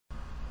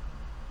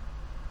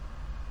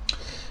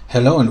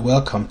Hello and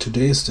welcome.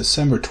 Today is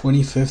December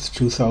 25th,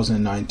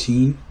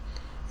 2019,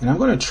 and I'm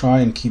going to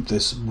try and keep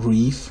this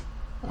brief.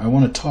 I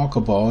want to talk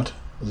about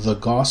the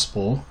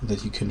gospel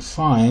that you can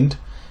find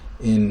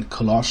in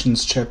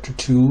Colossians chapter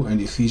 2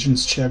 and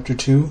Ephesians chapter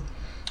 2,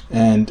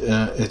 and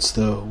it's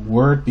the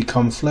Word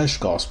become flesh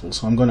gospel.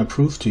 So I'm going to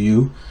prove to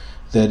you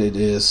that it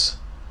is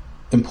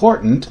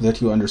important that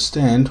you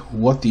understand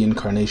what the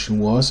incarnation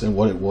was and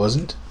what it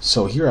wasn't.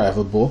 So here I have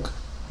a book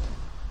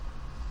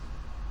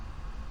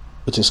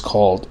which is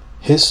called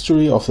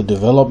History of the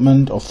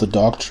Development of the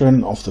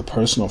Doctrine of the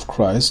Person of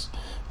Christ,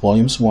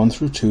 volumes 1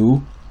 through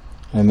 2.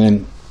 And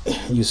then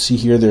you see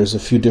here there's a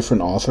few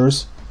different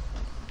authors.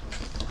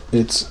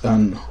 It's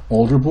an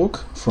older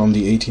book from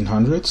the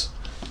 1800s,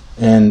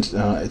 and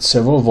it's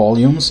several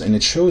volumes, and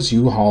it shows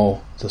you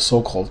how the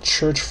so-called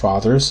church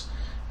fathers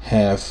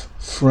have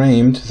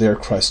framed their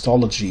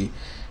Christology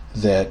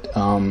that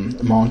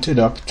mounted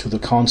up to the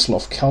Council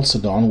of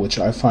Chalcedon, which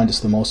I find is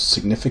the most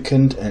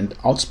significant and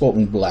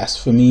outspoken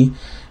blasphemy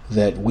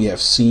that we have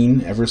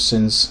seen ever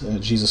since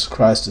Jesus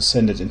Christ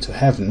ascended into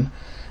heaven.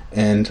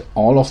 And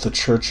all of the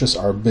churches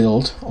are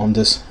built on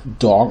this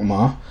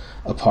dogma,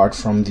 apart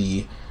from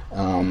the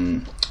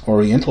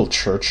Oriental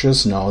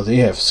churches. Now they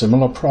have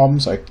similar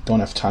problems. I don't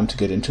have time to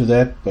get into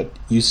that, but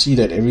you see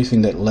that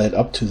everything that led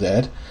up to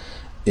that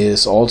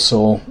is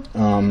also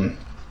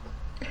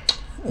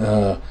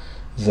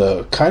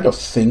the kind of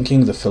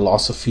thinking, the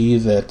philosophy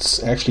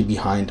that's actually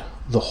behind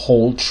the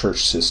whole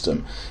church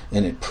system.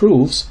 And it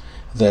proves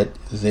that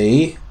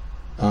they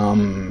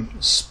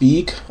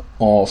speak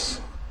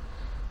of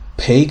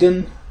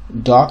pagan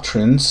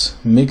doctrines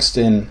mixed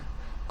in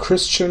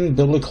Christian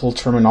biblical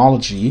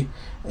terminology,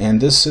 and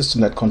this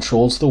system that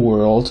controls the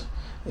world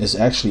is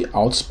actually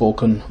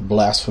outspoken,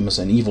 blasphemous,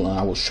 and evil. And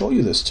I will show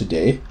you this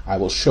today. I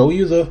will show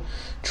you the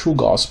true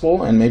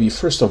gospel, and maybe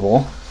first of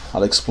all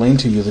I'll explain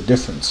to you the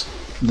difference.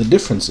 The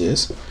difference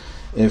is,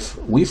 if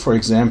we, for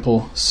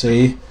example,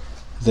 say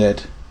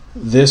that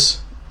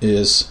this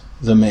is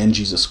the man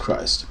Jesus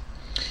Christ,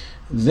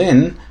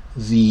 then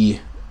the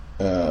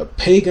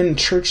pagan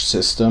church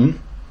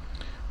system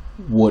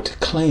would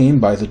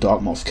claim by the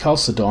dogma of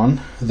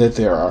Chalcedon that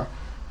there are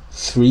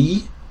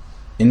three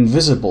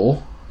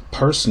invisible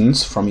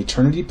persons from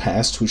eternity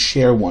past who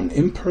share one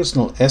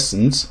impersonal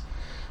essence,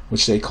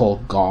 which they call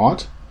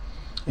God,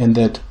 and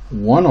that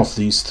one of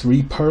these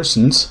three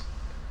persons,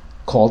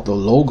 called the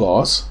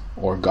Logos,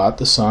 or God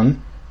the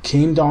Son,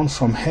 came down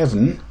from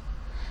heaven,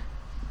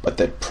 but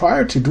that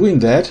prior to doing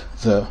that,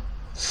 the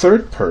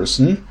third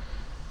person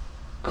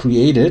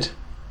created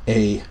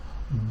a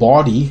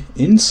body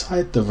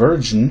inside the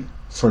Virgin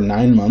for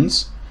 9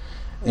 months,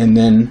 and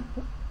then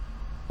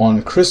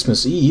on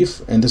Christmas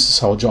Eve, and this is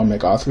how John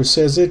MacArthur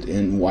says it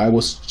in Why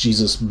Was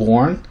Jesus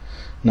Born,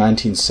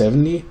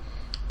 1970,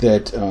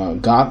 that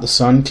God the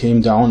Son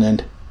came down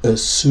and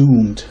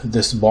assumed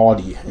this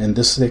body, and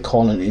this they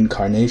call an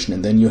incarnation,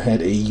 and then you had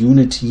a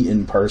unity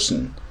in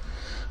person.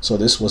 So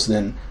this was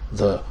then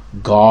the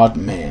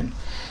God-man,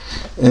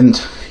 and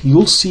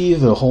you'll see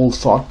the whole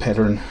thought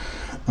pattern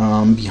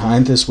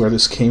behind this, where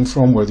this came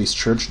from, where these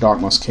church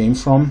dogmas came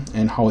from,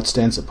 and how it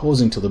stands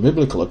opposing to the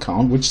biblical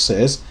account, which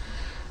says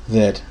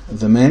that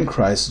the man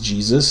Christ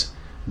Jesus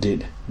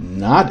did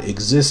not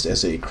exist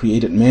as a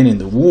created man in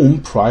the womb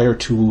prior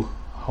to,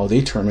 how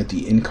they term it,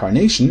 the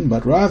incarnation,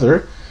 but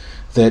rather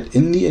that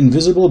in the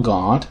invisible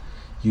God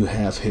you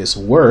have his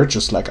word,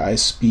 just like I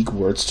speak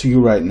words to you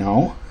right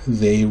now.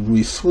 They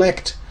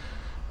reflect,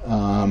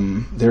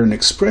 they're an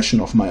expression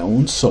of my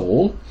own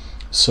soul.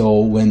 So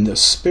when the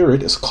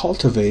spirit is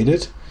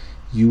cultivated,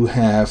 you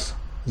have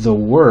the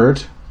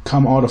word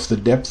come out of the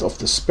depth of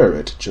the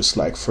spirit, just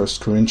like 1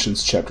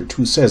 Corinthians chapter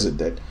 2 says it,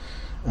 that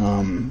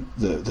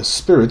the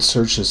spirit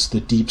searches the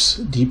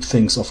deep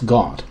things of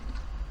God.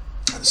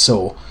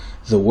 So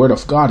the word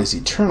of God is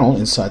eternal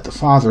inside the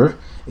Father.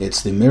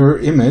 It's the mirror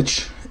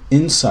image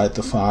inside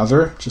the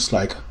Father, just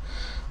like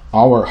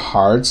our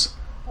hearts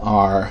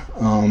are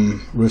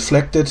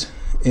reflected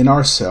in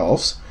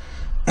ourselves.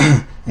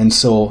 And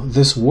so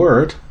this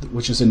word,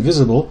 which is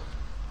invisible,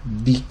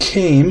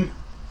 became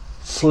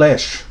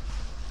flesh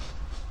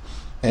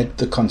at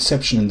the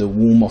conception in the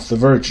womb of the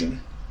Virgin.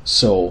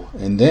 So,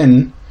 and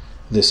then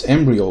this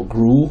embryo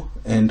grew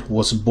and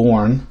was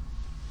born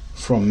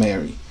from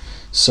Mary.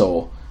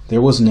 So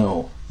there was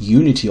no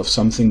unity of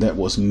something that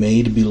was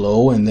made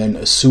below and then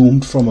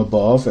assumed from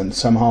above, and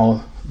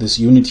somehow this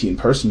unity in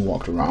person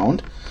walked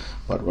around,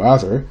 but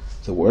rather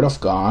the Word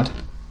of God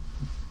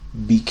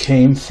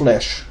became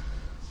flesh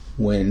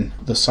when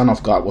the Son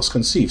of God was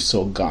conceived.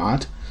 So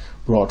God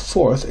brought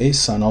forth a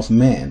Son of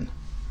Man.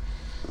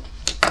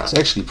 It's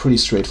actually pretty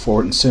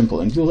straightforward and simple,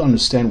 and you'll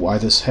understand why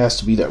this has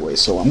to be that way.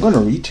 So I'm going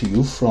to read to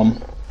you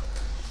from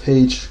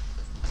page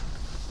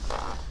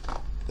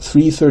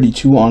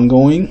 332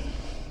 ongoing,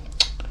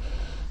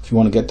 if you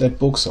want to get that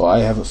book. So I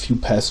have a few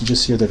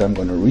passages here that I'm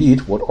going to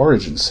read what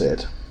Origen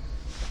said.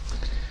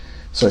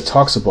 So it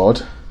talks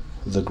about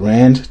the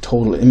grand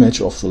total image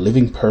of the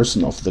living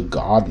person of the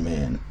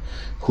God-man,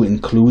 who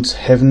includes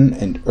heaven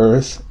and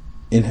earth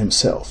in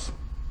himself.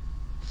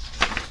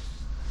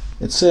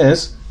 It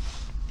says,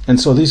 and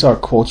so these are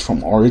quotes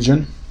from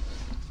Origen,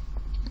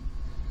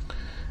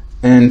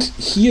 and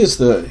he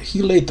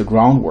laid the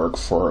groundwork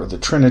for the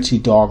Trinity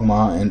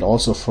dogma and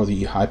also for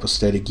the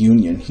hypostatic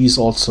union. He's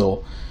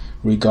also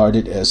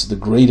regarded as the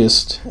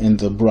greatest and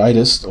the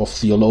brightest of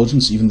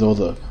theologians, even though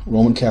the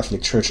Roman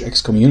Catholic Church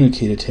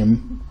excommunicated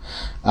him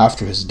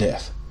after his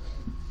death.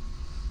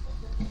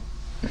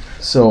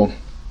 So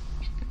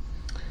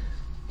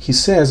he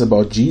says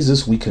about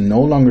Jesus, we can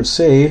no longer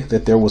say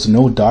that there was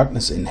no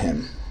darkness in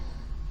him.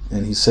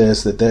 And he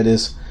says that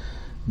is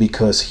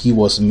because he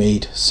was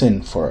made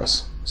sin for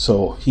us.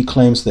 So he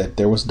claims that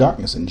there was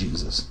darkness in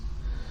Jesus.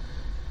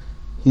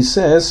 He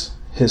says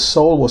his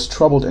soul was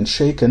troubled and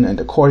shaken, and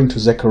according to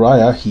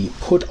Zechariah, he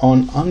put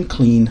on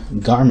unclean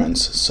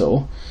garments.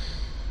 So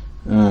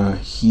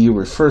he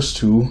refers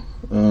to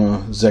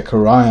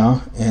Zechariah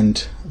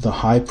and the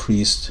high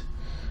priest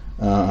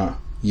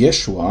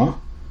Yeshua,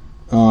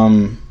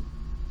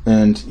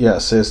 and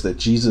says that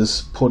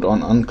Jesus put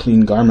on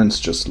unclean garments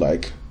just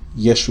like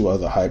Yeshua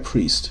the high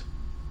priest.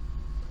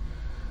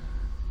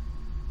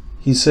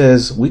 He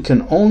says, we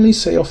can only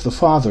say of the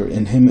Father,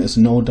 in him is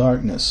no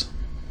darkness.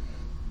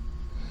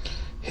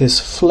 His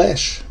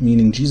flesh,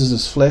 meaning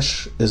Jesus'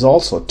 flesh, is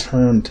also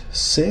termed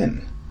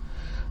sin,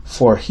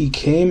 for he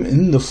came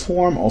in the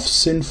form of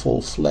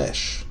sinful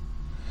flesh.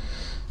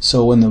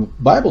 So when the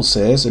Bible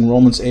says in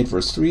Romans 8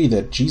 verse 3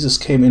 that Jesus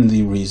came in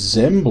the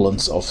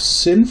resemblance of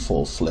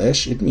sinful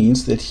flesh, it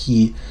means that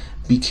he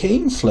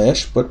became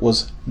flesh but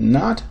was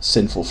not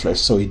sinful flesh.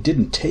 So he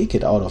didn't take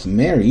it out of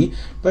Mary,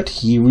 but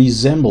he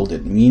resembled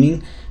it,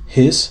 meaning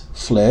his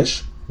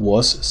flesh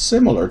was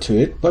similar to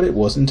it, but it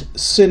wasn't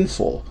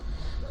sinful.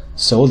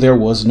 So there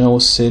was no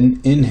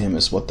sin in him,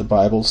 is what the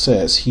Bible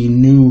says. He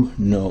knew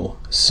no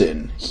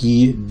sin.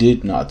 He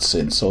did not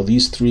sin. So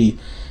these three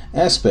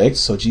aspects.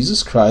 So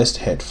Jesus Christ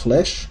had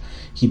flesh,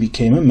 he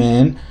became a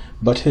man,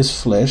 but his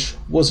flesh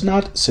was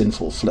not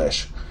sinful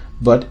flesh,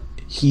 but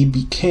he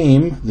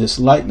became this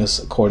likeness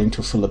according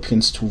to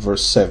Philippians 2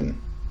 verse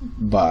 7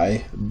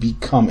 by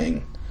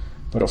becoming.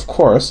 But of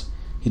course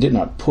he did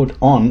not put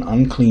on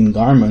unclean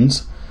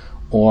garments,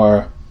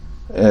 or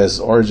as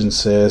Origen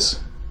says,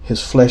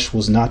 his flesh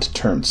was not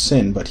termed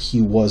sin, but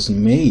he was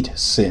made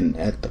sin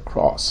at the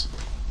cross.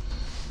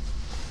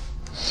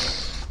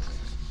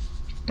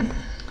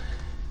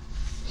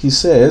 He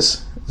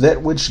says,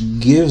 that which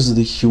gives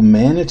the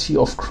humanity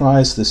of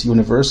Christ this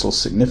universal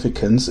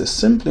significance is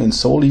simply and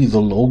solely the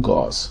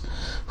Logos,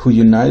 who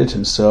united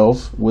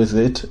himself with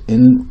it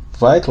in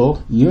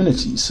vital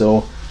unity.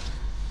 So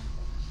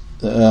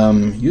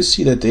you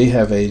see that they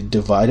have a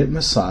divided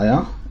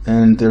Messiah,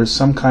 and there's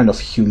some kind of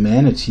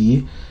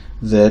humanity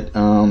that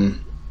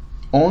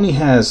only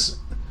has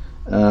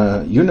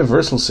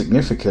universal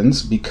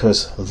significance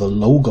because the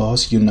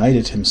Logos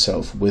united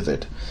himself with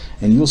it.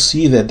 And you'll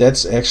see that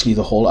that's actually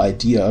the whole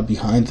idea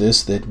behind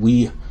this, that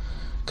we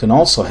can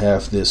also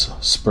have this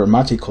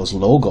spermatikos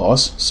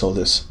logos, so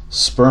this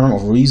sperm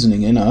of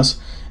reasoning in us,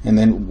 and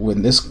then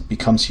when this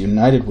becomes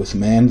united with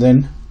man,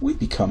 then we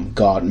become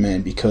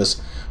God-man,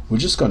 because we're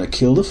just going to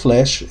kill the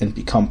flesh and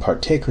become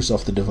partakers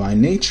of the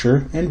divine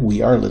nature, and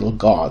we are little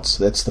gods.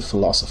 That's the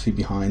philosophy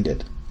behind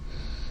it.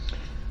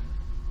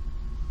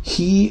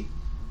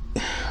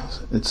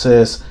 It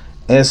says,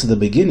 as the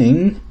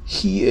beginning,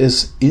 he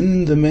is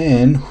in the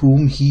man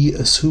whom he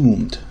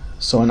assumed.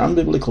 So an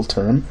unbiblical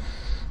term,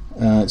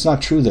 it's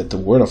not true that the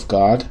Word of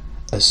God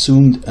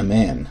assumed a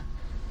man,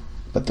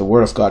 but the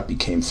Word of God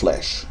became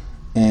flesh.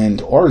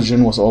 And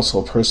Origen was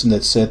also a person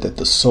that said that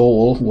the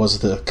soul was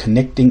the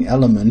connecting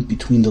element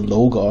between the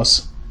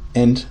Logos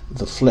and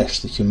the flesh,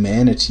 the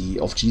humanity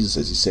of Jesus,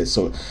 as he said.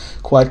 So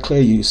quite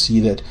clear you see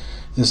that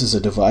this is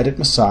a divided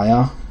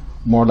Messiah,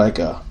 more like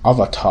an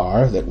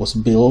avatar that was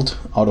built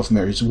out of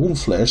Mary's womb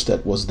flesh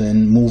that was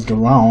then moved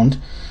around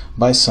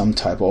by some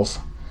type of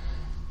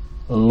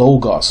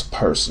Logos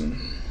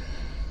person.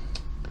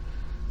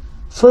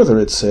 Further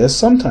it says,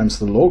 sometimes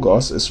the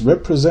Logos is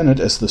represented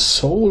as the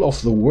soul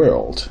of the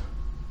world,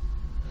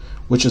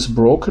 which is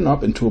broken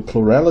up into a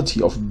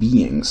plurality of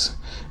beings.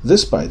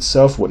 This by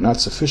itself would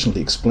not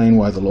sufficiently explain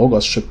why the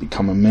Logos should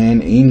become a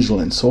man, angel,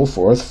 and so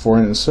forth, for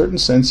in a certain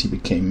sense he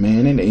became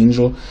man and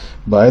angel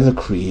by the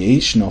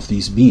creation of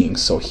these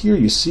beings. So here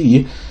you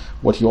see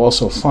what you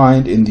also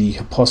find in the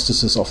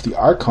Hypostasis of the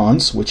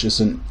Archons, which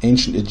is an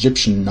ancient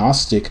Egyptian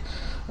Gnostic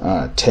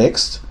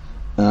text,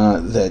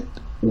 that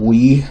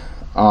we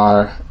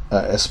are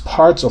as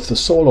parts of the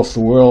soul of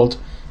the world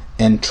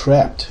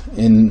entrapped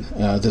in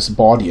this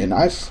body. And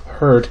I've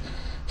heard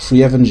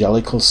free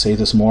evangelicals say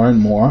this more and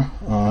more,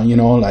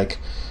 like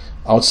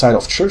outside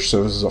of church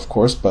services, of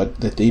course, but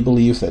that they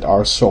believe that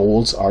our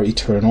souls are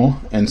eternal.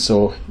 And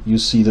so you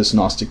see this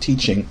Gnostic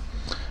teaching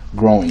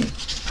growing.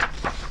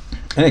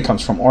 And it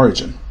comes from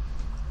Origen.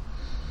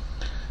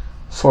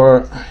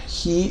 For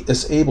he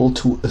is able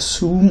to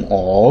assume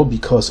all,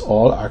 because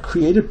all are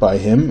created by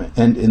him,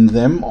 and in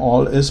them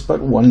all is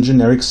but one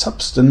generic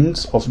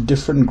substance of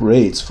different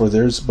grades, for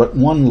there is but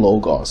one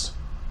Logos.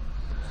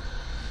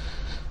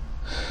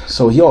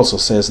 So he also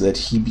says that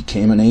he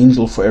became an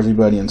angel for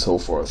everybody and so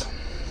forth.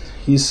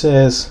 He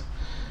says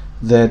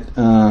that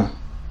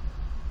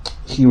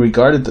he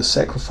regarded the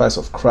sacrifice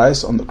of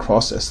Christ on the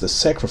cross as the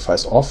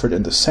sacrifice offered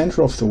in the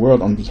center of the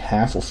world on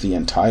behalf of the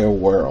entire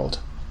world.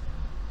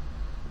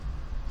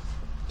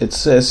 It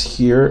says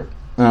here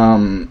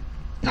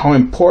how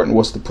important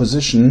was the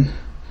position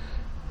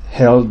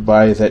held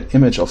by that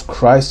image of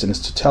Christ in its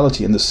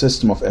totality in the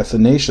system of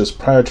Athanasius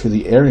prior to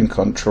the Arian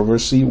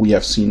controversy we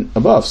have seen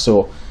above.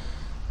 So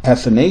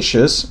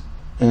Athanasius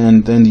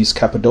and then these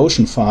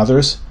Cappadocian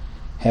fathers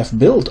have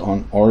built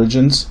on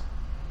Origen's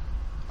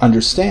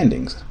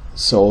understandings.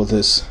 So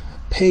this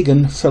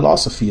pagan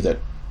philosophy that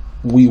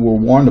we were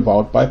warned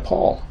about by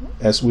Paul,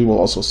 as we will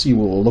also see, we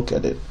will look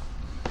at it.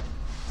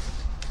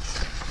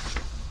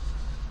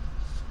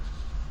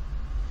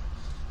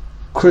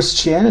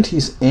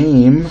 Christianity's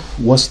aim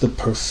was the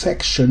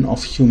perfection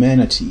of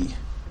humanity.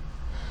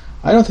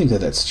 I don't think that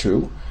that's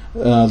true.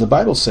 The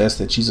Bible says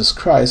that Jesus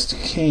Christ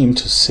came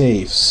to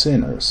save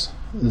sinners.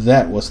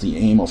 That was the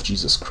aim of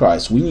Jesus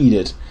Christ. We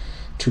needed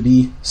to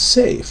be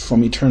saved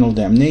from eternal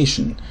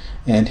damnation.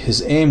 And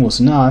his aim was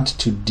not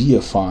to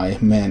deify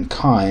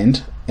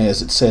mankind,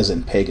 as it says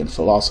in pagan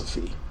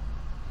philosophy.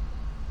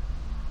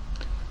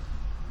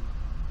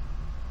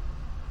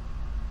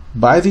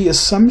 By the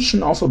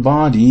assumption of a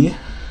body,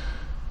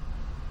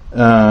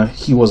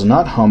 he was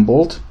not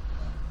humbled,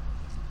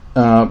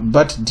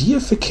 but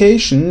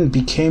deification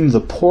became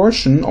the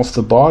portion of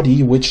the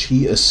body which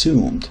he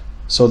assumed.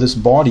 So this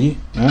body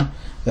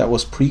that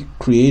was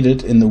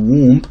pre-created in the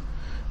womb,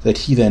 that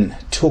he then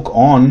took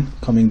on,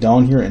 coming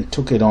down here and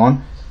took it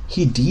on,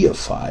 he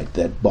deified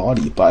that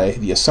body by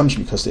the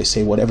assumption, because they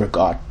say whatever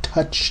God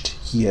touched,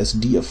 he has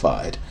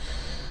deified.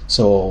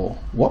 So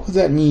what would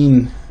that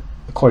mean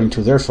according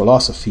to their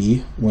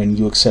philosophy when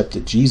you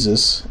accepted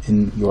Jesus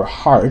in your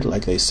heart,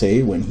 like they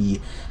say, when he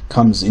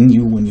comes in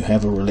you, when you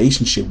have a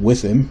relationship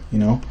with him, you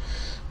know?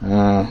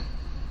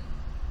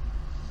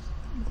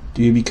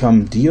 Do you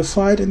become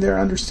deified in their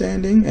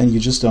understanding and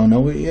you just don't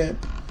know it yet?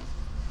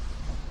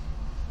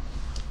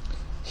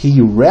 He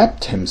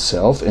wrapped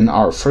himself in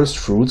our first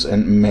fruits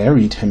and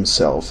married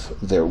himself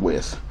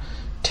therewith.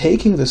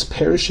 Taking this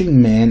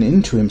perishing man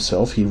into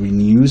himself, he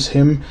renews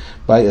him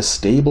by a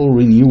stable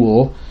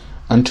renewal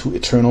unto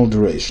eternal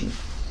duration.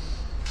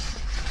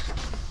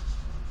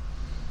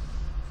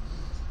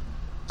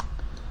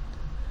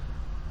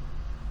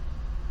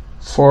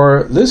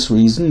 For this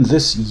reason,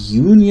 this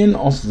union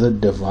of the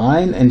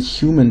divine and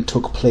human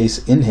took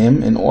place in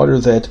him, in order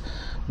that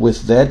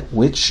with that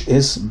which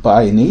is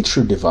by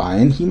nature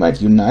divine, he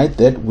might unite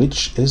that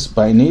which is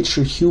by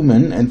nature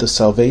human, and the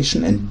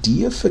salvation and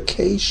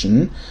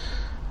deification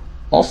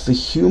of the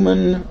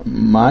human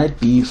might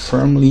be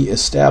firmly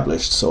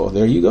established. So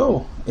there you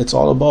go. It's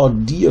all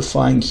about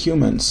deifying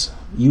humans,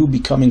 you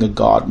becoming a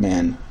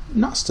God-man.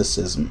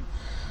 Gnosticism.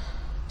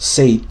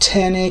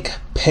 Satanic,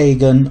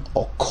 pagan,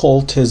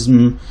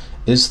 occultism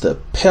is the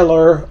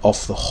pillar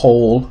of the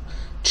whole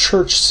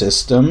church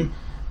system,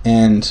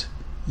 and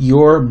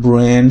your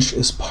branch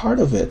is part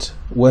of it,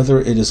 whether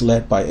it is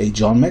led by a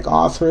John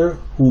MacArthur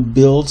who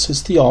builds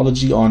his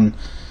theology on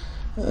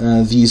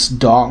these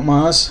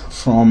dogmas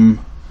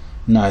from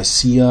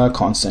Nicaea,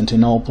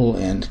 Constantinople,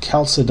 and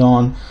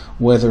Chalcedon,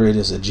 whether it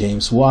is a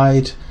James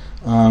White,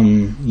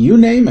 you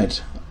name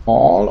it.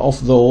 All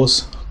of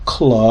those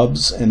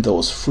clubs and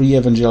those free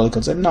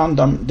evangelicals and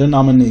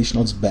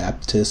non-denominationals,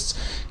 Baptists,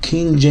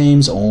 King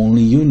James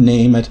only, you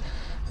name it,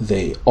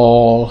 they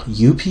all,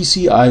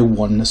 UPCI,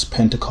 Oneness,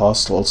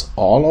 Pentecostals,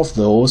 all of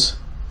those,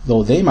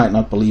 though they might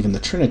not believe in the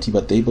Trinity,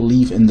 but they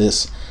believe in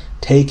this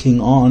taking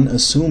on,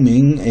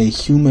 assuming a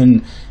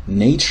human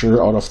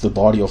nature out of the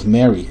body of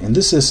Mary. And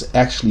this is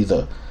actually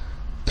the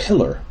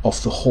pillar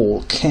of the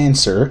whole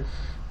cancer.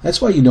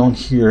 That's why you don't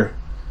hear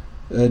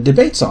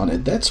debates on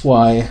it. That's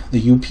why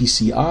the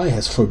UPCI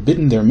has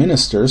forbidden their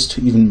ministers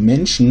to even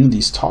mention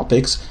these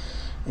topics,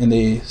 and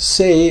they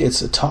say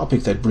it's a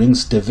topic that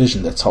brings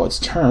division. That's how it's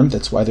termed.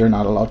 That's why they're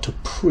not allowed to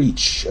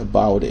preach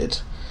about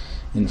it.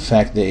 In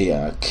fact,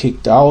 they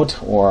kicked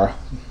out, or,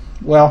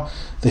 well,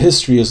 the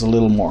history is a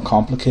little more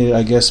complicated,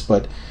 I guess,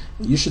 but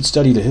you should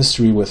study the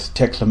history with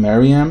Tekla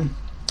Mariam,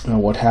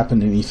 what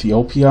happened in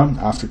Ethiopia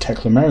after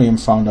Tekla Mariam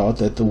found out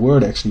that the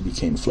Word actually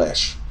became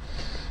flesh.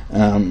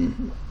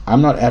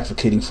 I'm not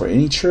advocating for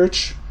any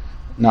church,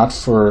 not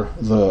for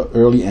the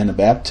early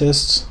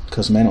Anabaptists,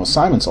 because Menno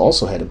Simons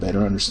also had a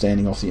better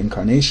understanding of the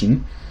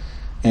incarnation,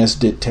 as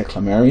did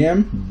Tekla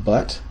Mariam,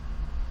 but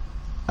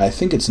I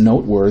think it's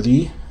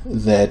noteworthy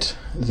that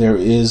there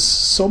is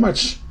so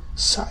much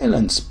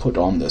silence put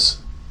on this.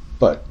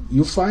 But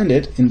you find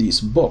it in these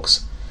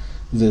books,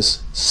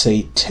 this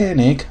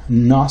satanic,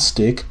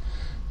 gnostic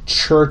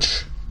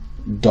church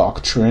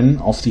doctrine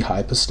of the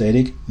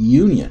hypostatic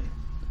union.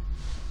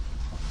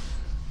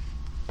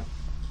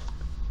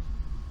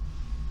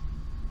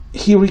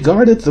 He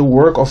regarded the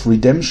work of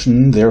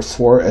redemption,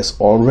 therefore, as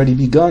already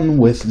begun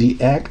with the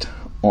act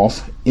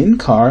of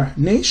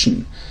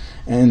incarnation.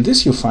 And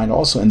this you find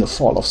also in the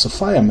fall of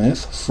Sophia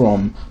myth,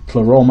 from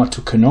pleroma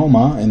to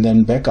kenoma, and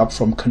then back up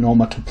from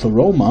kenoma to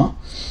pleroma,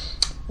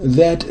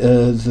 that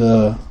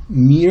the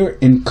mere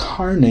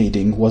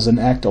incarnating was an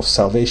act of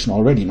salvation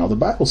already. Now the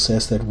Bible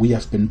says that we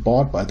have been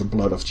bought by the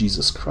blood of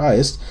Jesus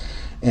Christ,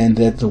 and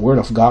that the Word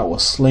of God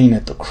was slain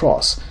at the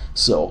cross.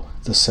 So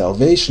the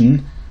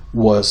salvation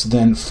was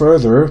then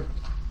further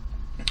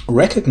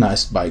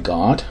recognized by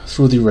God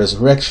through the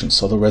resurrection.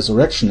 So the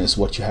resurrection is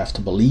what you have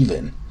to believe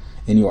in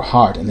your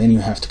heart, and then you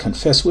have to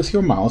confess with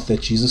your mouth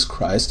that Jesus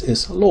Christ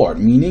is Lord,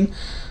 meaning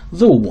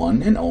the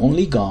one and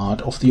only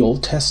God of the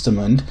Old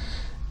Testament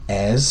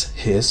as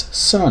his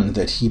Son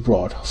that he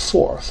brought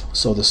forth.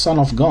 So the Son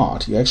of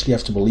God, you actually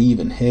have to believe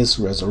in his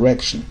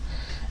resurrection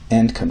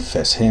and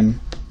confess him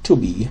to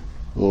be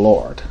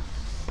Lord.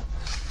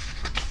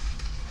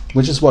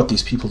 Which is what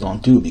these people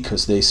don't do,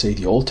 because they say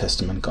the Old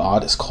Testament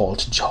God is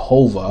called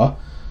Jehovah,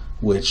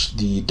 which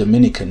the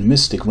Dominican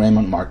mystic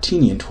Raymond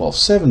Martini in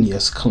 1270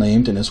 has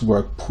claimed in his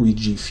work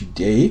Puigi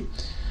Fidei.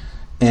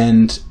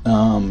 And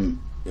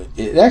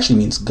it actually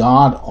means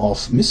God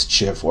of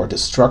mischief or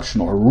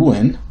destruction or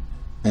ruin.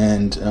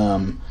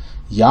 And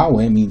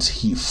Yahweh means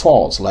he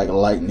falls like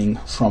lightning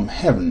from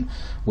heaven,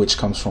 which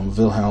comes from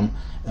Wilhelm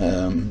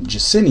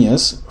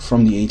Gesenius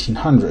from the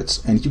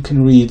 1800s. And you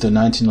can read the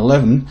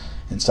 1911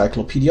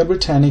 Encyclopedia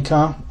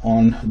Britannica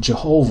on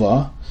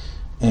Jehovah,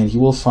 and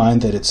you will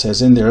find that it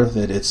says in there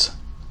that it's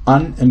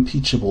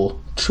unimpeachable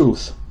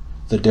truth,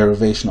 the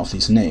derivation of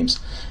these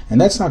names.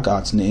 And that's not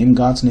God's name.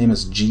 God's name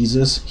is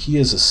Jesus. He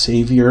is a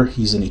Savior.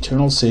 He's an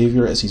eternal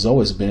Savior, as he's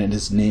always been, and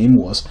his name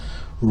was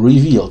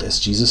revealed,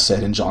 as Jesus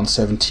said in John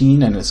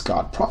 17, and as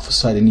God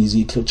prophesied in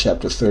Ezekiel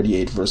chapter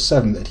 38 verse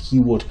 7, that he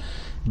would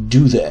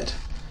do that.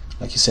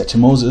 Like he said to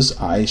Moses,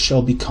 I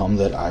shall become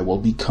that I will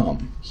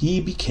become.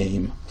 He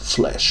became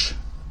flesh.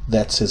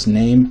 That's his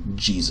name,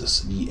 Jesus,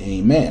 the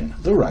Amen,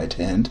 the right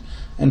hand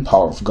and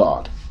power of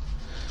God.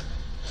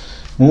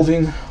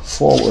 Moving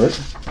forward,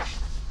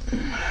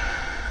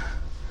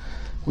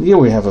 here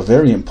we have a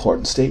very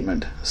important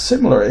statement.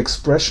 Similar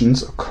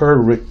expressions occur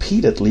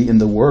repeatedly in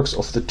the works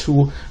of the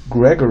two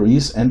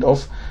Gregories and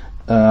of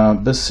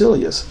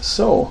Basilius.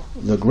 So,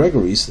 the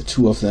Gregories, the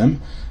two of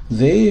them,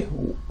 they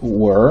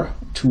were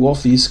two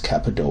of these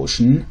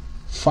Cappadocian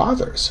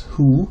fathers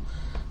who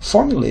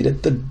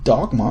formulated the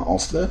dogma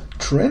of the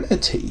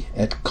Trinity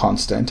at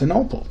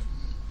Constantinople.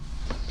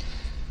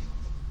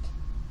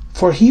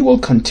 For he will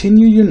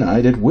continue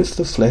united with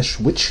the flesh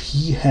which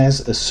he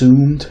has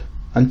assumed,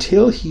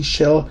 until he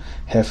shall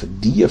have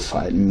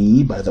deified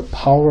me by the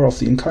power of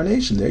the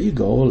incarnation. There you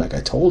go. Like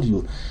I told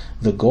you,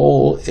 the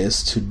goal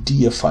is to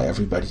deify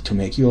everybody, to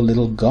make you a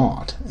little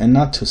god, and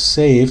not to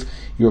save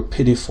your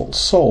pitiful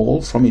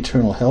soul from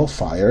eternal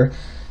hellfire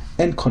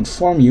and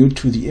conform you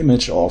to the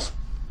image of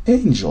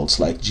angels,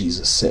 like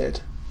Jesus said.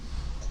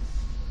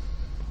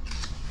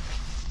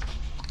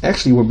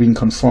 Actually, we're being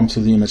conformed to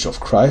the image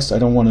of Christ. I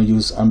don't want to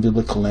use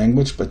unbiblical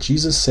language, but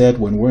Jesus said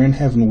when we're in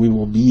heaven we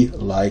will be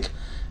like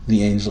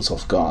the angels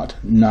of God,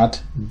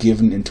 not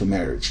given into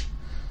marriage.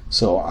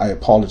 So I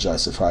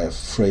apologize if I have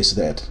phrased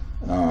that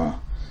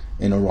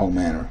in a wrong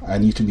manner. I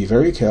need to be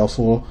very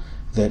careful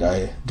that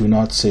I do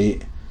not say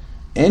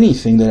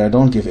anything, that I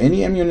don't give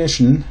any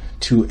ammunition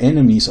to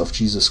enemies of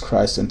Jesus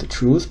Christ and the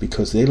truth,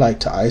 because they like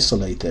to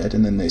isolate that,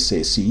 and then they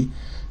say, see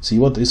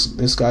what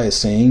this guy is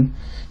saying?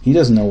 He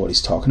doesn't know what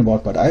he's talking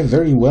about, but I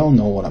very well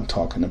know what I'm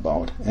talking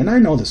about. And I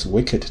know this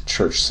wicked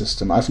church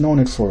system. I've known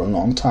it for a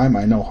long time.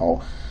 I know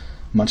how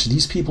much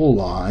these people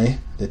lie,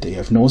 that they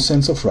have no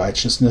sense of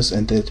righteousness,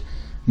 and that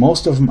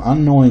most of them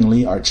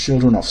unknowingly are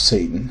children of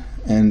Satan.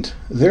 And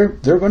they're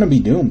going to be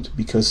doomed,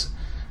 because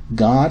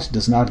God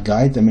does not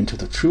guide them into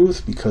the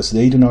truth, because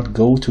they do not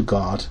go to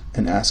God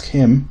and ask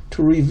him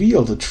to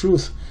reveal the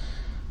truth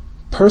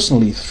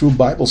personally through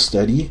Bible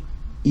study,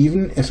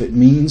 even if it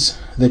means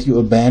that you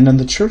abandon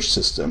the church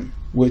system,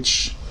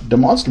 which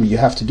demonstrably you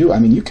have to do. I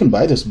mean, you can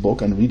buy this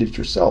book and read it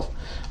yourself.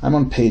 I'm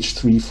on page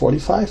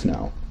 345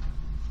 now.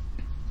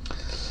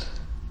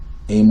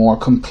 A more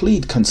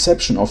complete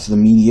conception of the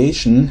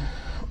mediation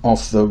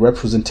of the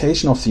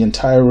representation of the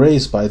entire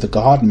race by the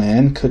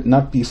God-man could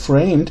not be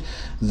framed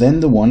than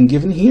the one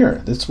given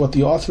here. That's what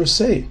the authors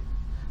say.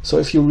 So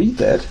if you read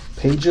that,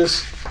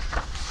 pages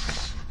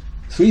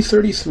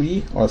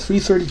 333 or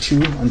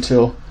 332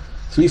 until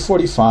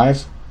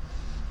 345,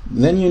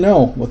 then you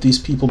know what these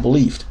people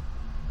believed.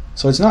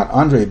 So it's not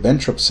Andre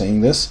Bentrup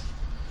saying this.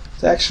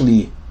 It's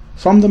actually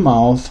from the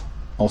mouth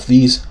of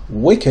these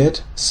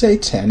wicked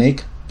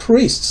satanic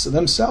priests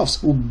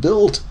themselves, who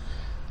built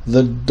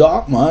the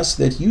dogmas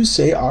that you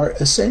say are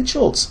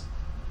essentials.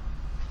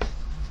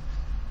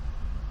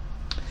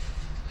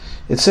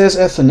 It says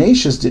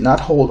Athanasius did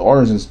not hold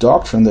Origen's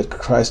doctrine that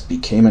Christ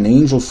became an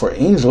angel for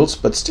angels,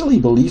 but still he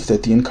believed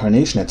that the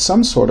incarnation had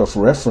some sort of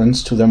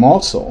reference to them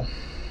also.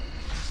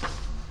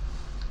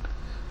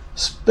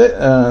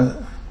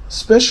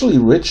 Especially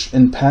rich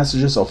in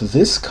passages of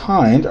this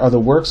kind are the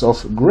works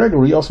of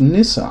Gregory of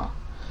Nyssa.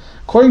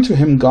 According to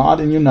him, God,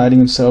 in uniting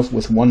himself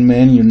with one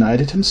man,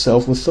 united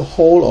himself with the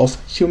whole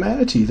of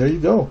humanity. There you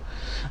go.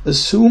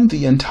 Assumed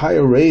the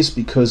entire race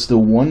because the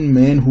one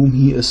man whom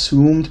he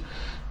assumed,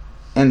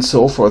 and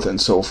so forth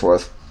and so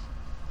forth.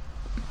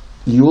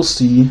 You'll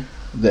see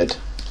that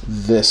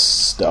this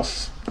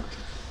stuff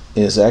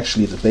is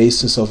actually the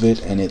basis of it,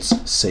 and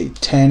it's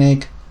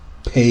satanic,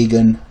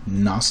 pagan,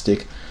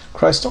 gnostic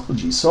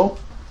Christology. So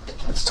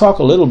let's talk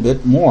a little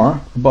bit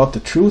more about the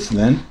truth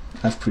then.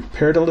 I've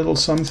prepared a little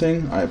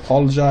something. I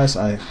apologize.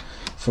 I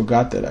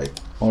forgot that I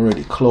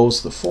already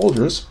closed the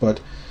folders, but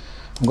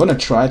I'm going to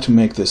try to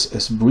make this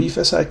as brief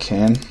as I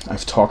can.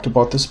 I've talked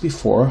about this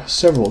before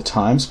several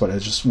times, but I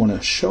just want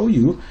to show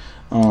you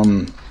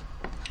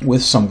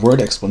with some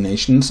word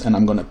explanations, and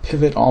I'm going to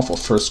pivot off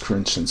of 1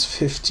 Corinthians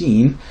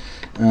 15.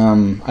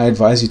 I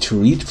advise you to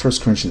read 1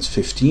 Corinthians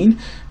 15,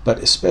 but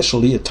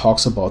especially it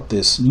talks about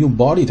this new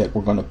body that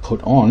we're going to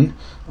put on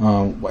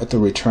at the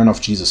return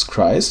of Jesus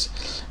Christ.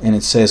 And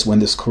it says, when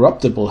this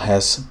corruptible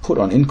has put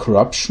on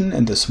incorruption,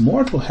 and this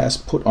mortal has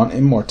put on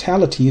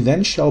immortality,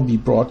 then shall be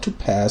brought to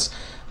pass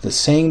the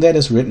saying that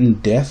is written,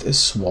 death is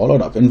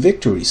swallowed up in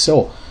victory.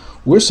 So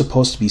we're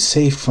supposed to be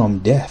saved from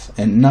death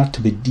and not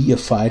to be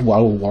deified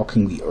while we're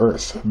walking the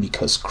earth,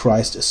 because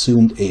Christ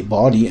assumed a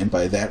body and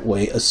by that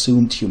way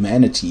assumed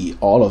humanity,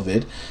 all of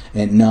it,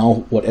 and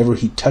now whatever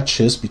he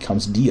touches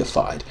becomes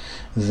deified.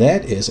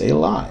 That is a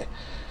lie.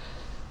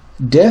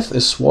 Death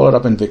is swallowed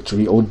up in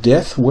victory. O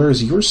death,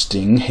 where's your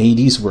sting?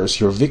 Hades, where's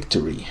your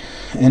victory?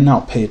 And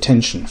now pay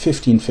attention.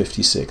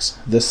 15:56.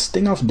 The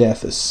sting of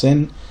death is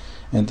sin,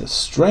 and the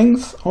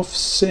strength of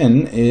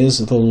sin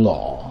is the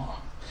law.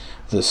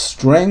 The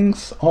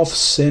strength of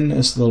sin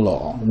is the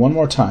law. One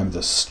more time.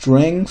 The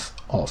strength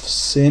of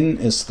sin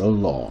is the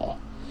law.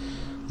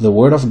 The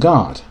word of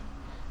God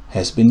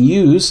has been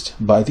used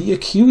by the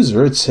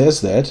accuser. It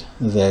says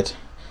that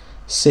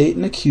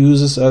Satan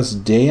accuses us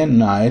day and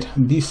night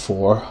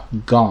before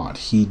God.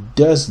 He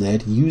does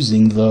that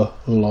using the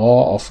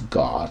law of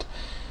God.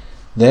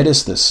 That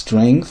is the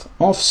strength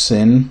of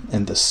sin,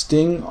 and the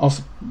sting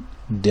of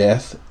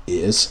death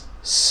is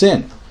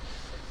sin.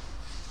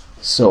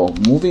 So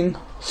moving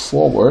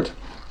forward,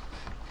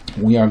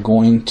 we are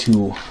going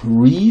to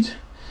read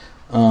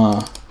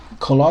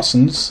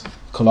Colossians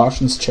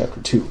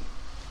chapter 2,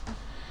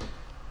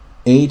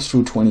 8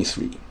 through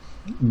 23.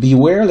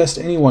 Beware lest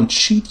anyone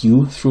cheat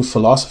you through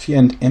philosophy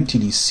and empty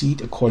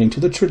deceit, according to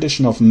the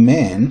tradition of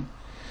man,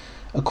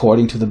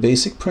 according to the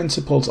basic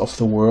principles of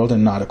the world,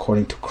 and not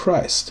according to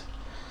Christ.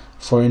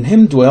 For in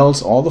him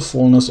dwells all the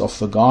fullness of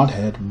the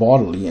Godhead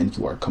bodily, and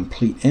you are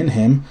complete in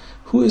him,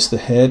 who is the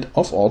head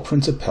of all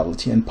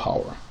principality and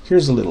power.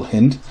 Here's a little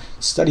hint.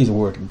 Study the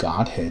word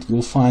Godhead.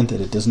 You'll find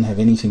that it doesn't have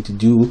anything to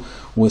do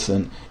with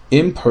an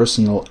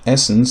impersonal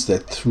essence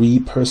that three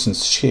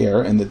persons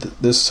share, and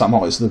that this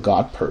somehow is the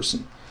God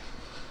person.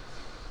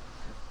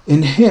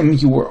 In him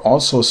you were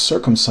also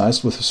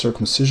circumcised with a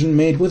circumcision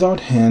made without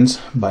hands,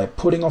 by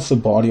putting off the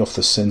body of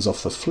the sins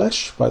of the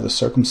flesh, by the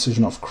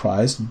circumcision of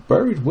Christ,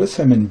 buried with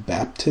him in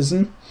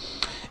baptism,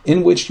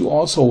 in which you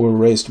also were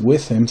raised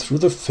with him through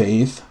the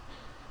faith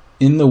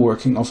in the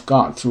working of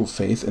God, through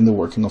faith in the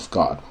working of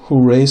God,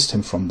 who raised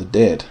him from the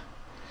dead.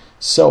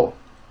 So,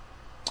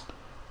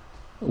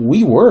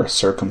 we were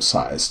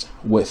circumcised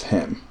with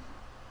him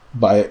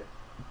by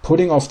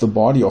putting off the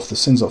body of the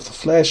sins of the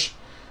flesh,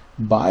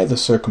 by the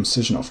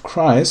circumcision of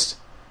Christ,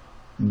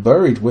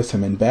 buried with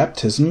him in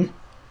baptism,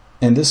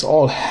 and this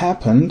all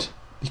happened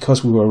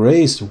because we were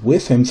raised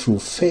with him through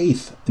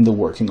faith in the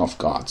working of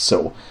God.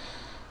 So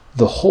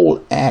the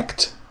whole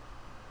act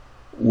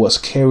was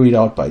carried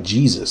out by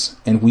Jesus,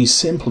 and we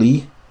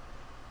simply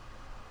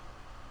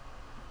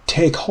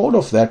take hold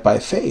of that by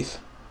faith.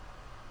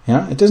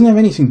 Yeah, it doesn't have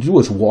anything to do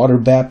with water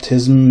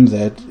baptism,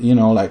 that,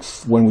 like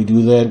when we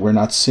do that, we're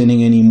not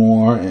sinning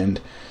anymore,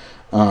 and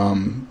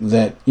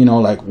that,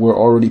 like we're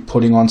already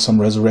putting on some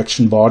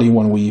resurrection body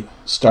when we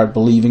start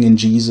believing in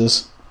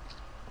Jesus.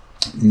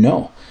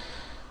 No.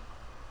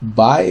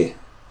 By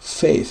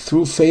faith,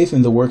 through faith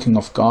in the working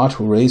of God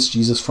who raised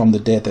Jesus from the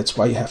dead. That's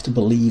why you have to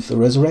believe the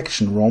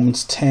resurrection.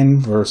 Romans 10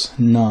 verse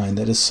 9.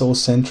 That is so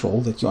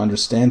central that you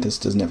understand this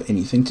doesn't have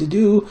anything to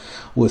do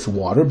with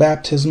water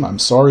baptism. I'm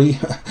sorry,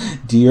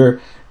 dear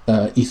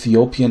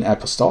Ethiopian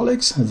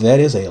apostolics, that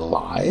is a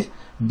lie,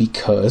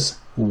 because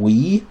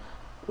we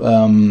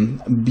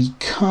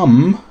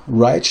become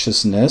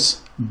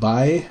righteousness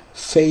by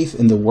faith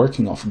in the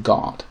working of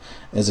God,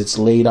 as it's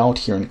laid out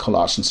here in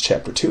Colossians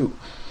chapter 2.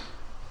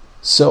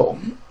 So,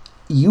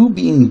 you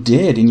being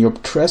dead in your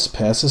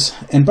trespasses,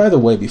 and by the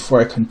way, before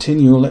I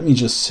continue, let me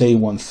just say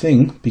one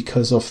thing,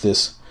 because of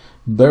this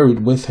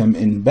buried with him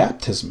in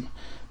baptism.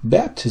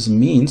 Baptism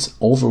means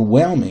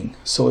overwhelming.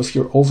 So if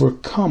you're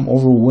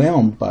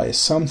overwhelmed by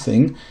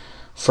something,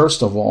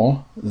 first of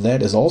all,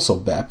 that is also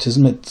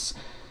baptism.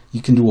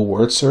 You can do a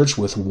word search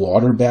with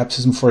water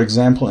baptism, for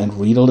example, and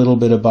read a little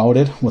bit about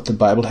it, what the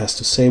Bible has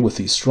to say with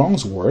these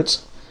Strong's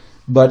words.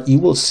 But you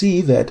will see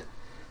that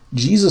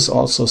Jesus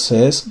also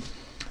says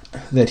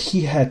that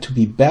he had to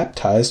be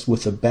baptized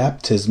with a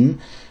baptism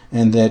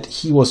and that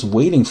he was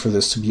waiting for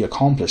this to be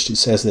accomplished. He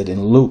says that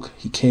in Luke,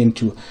 he came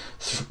to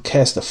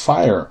cast a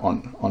fire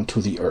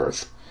onto the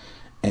earth,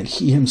 and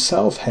he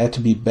himself had to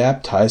be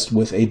baptized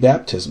with a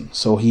baptism.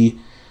 So he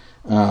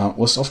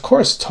was, of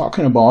course,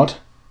 talking about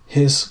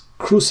his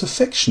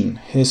crucifixion,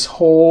 his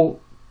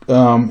whole,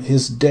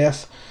 his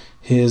death,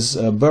 his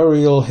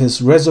burial,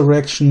 his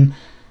resurrection.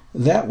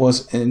 That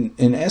was, in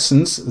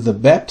essence, the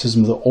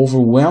baptism, the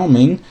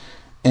overwhelming,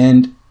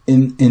 and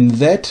in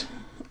that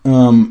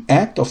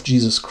act of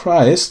Jesus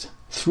Christ,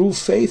 through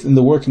faith in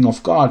the working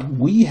of God,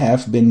 we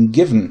have been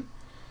given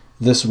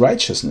this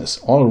righteousness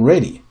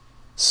already.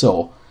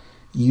 So,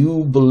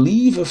 you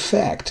believe a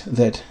fact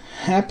that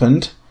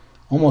happened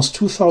almost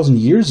 2,000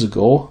 years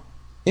ago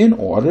in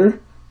order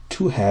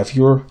to have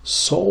your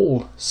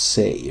soul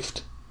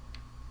saved.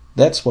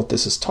 That's what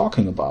this is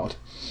talking about.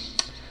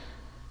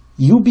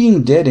 You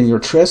being dead in your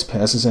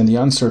trespasses and the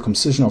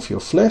uncircumcision of your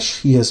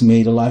flesh, he has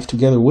made alive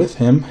together with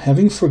him,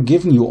 having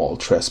forgiven you all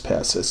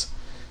trespasses.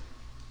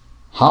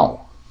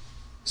 How?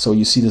 So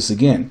you see this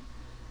again.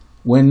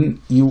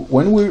 When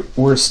we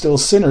were still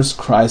sinners,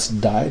 Christ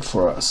died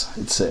for us,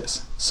 it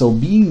says. So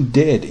being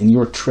dead in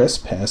your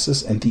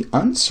trespasses and the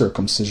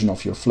uncircumcision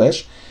of your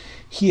flesh,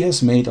 he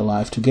has made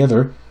alive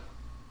together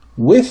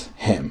with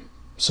him.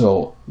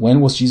 So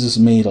when was Jesus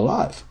made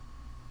alive?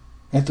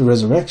 At the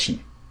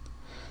resurrection.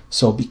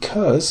 So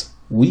because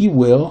we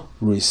will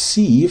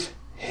receive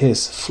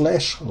his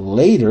flesh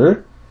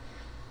later,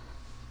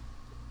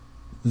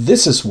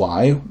 this is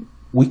why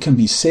we can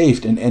be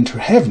saved and enter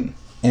heaven.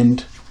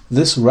 And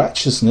this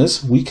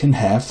righteousness we can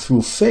have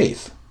through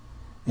faith.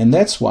 And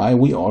that's why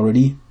we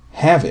already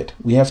have it.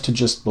 We have to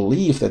just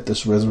believe that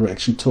this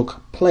resurrection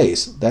took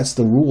place. That's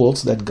the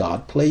rules that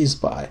God plays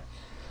by.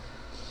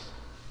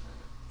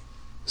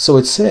 So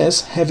it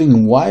says,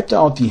 having wiped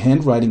out the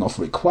handwriting of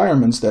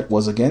requirements that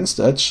was against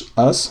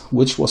us,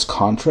 which was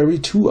contrary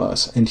to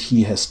us, and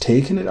he has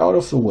taken it out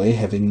of the way,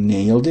 having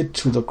nailed it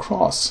to the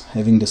cross.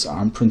 Having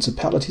disarmed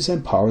principalities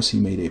and powers, he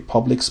made a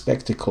public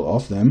spectacle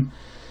of them,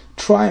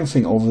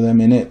 triumphing over them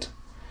in it.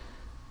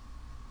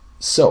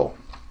 So,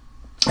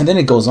 and then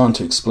it goes on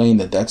to explain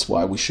that that's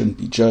why we shouldn't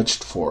be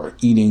judged for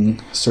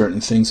eating certain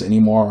things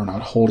anymore, or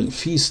not holding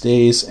feast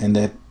days, and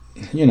that,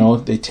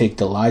 they take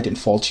delight in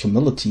false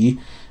humility,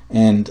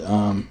 and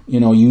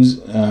use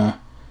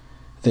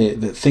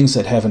the things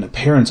that have an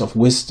appearance of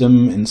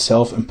wisdom and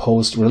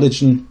self-imposed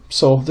religion.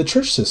 So the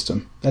church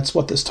system, that's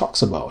what this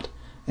talks about.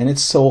 And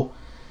it's so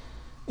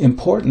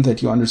important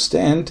that you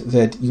understand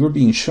that you're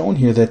being shown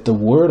here that the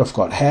Word of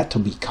God had to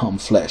become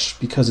flesh,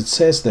 because it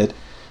says that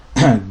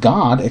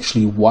God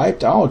actually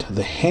wiped out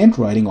the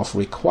handwriting of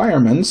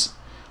requirements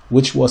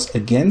which was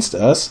against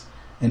us.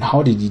 And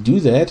how did he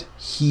do that?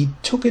 He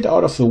took it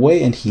out of the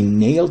way and he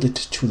nailed it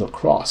to the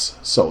cross.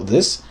 So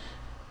this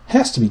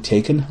has to be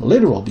taken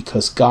literal,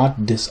 because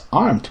God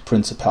disarmed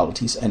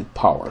principalities and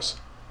powers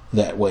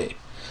that way.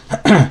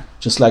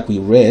 Just like we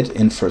read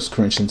in 1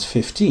 Corinthians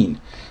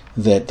 15,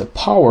 that the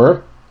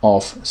power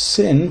of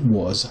sin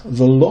was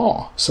the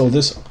law. So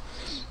this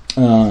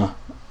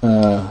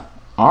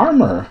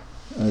armor,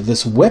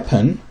 this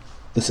weapon,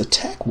 this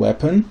attack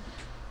weapon,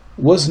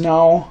 was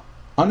now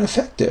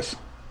ineffective.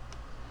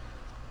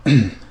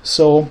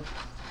 So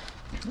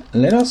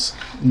let us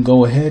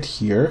go ahead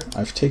here.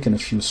 I've taken a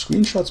few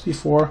screenshots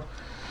before.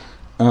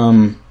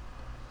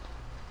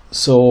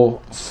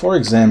 So, for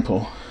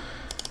example,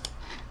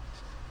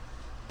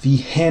 the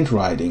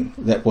handwriting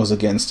that was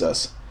against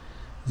us,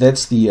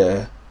 that's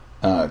the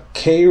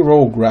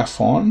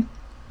kairographon,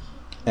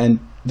 and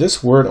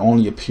this word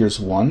only appears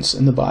once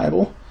in the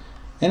Bible,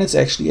 and it's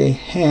actually a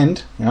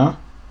hand,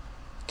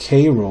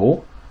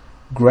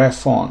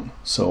 kairographon,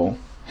 so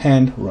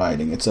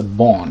handwriting. It's a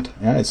bond,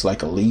 it's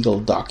like a legal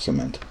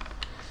document.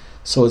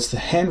 So it's the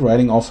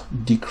handwriting of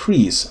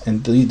decrees,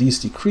 and these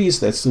decrees,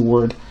 that's the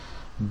word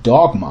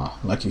dogma.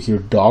 Like you hear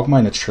dogma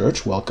in a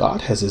church, well,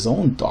 God has his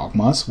own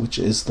dogmas, which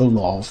is the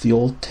law of the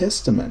Old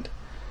Testament.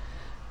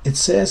 It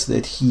says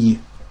that he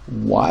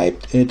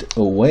wiped it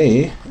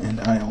away, and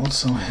I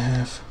also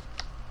have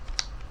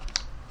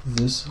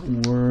this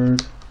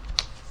word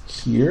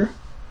here.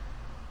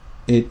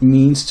 It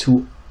means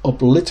to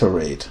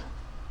obliterate,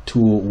 to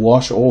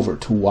wash over,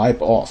 to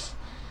wipe off.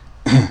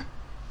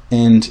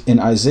 And in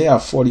Isaiah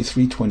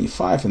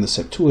 43:25 in the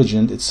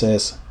Septuagint, it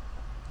says,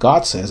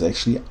 God says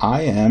actually,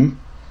 I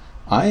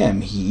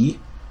am he,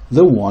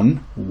 the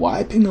one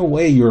wiping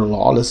away your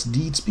lawless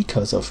deeds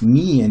because of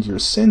me, and your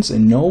sins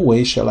in no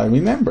way shall I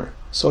remember.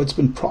 So it's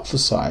been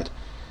prophesied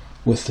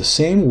with the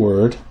same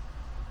word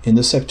in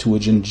the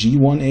Septuagint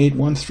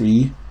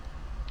G1813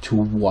 to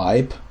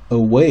wipe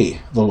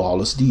away the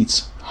lawless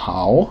deeds.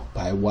 How?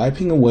 By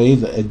wiping away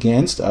the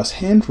against us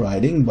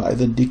handwriting by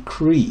the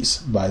decrees,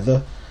 by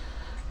the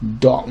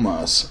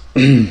dogmas.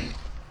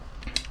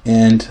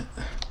 And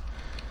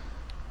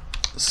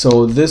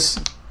so this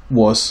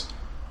was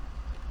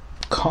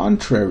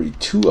contrary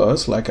to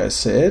us, like I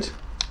said.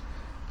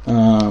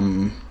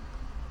 And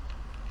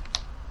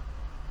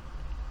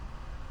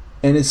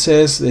it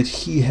says that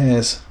he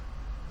has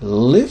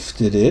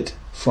lifted it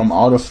from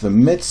out of the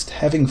midst,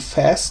 having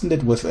fastened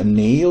it with a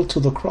nail to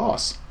the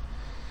cross.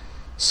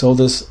 So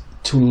this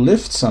to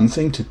lift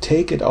something, to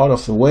take it out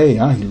of the way,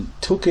 he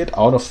took it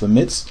out of the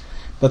midst,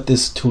 but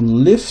this to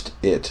lift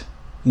it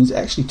means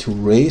actually to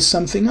raise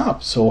something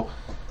up. So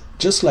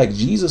just like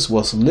Jesus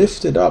was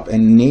lifted up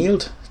and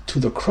nailed to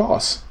the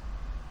cross,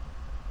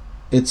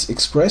 it's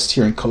expressed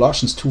here in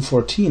Colossians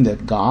 2:14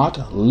 that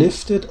God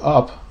lifted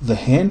up the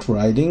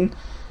handwriting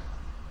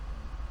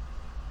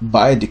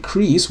by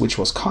decrees, which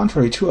was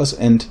contrary to us,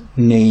 and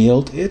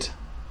nailed it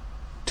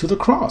to the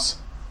cross.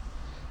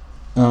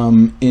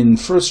 In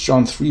 1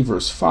 John 3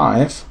 verse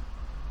 5,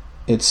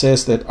 it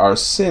says that our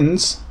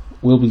sins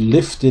will be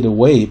lifted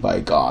away by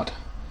God.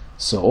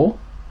 So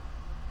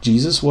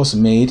Jesus was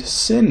made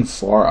sin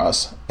for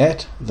us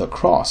at the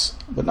cross,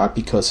 but not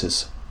because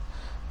his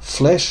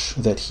flesh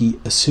that he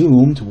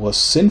assumed was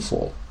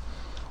sinful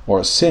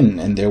or sin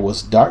and there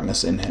was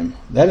darkness in him.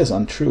 That is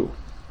untrue.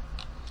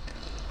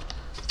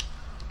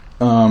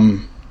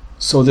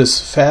 So this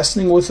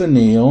fastening with a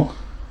nail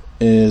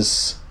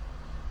is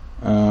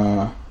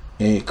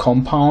a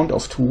compound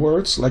of two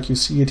words, like you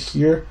see it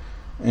here,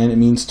 and it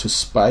means to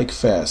spike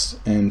fast.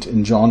 And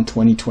in John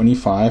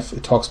 20:25,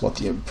 it talks about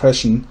the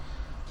impression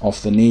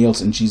of the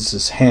nails in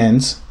Jesus'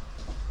 hands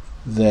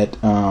that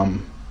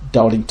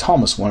doubting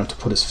Thomas wanted to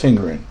put his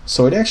finger in.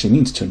 So it actually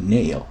means to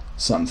nail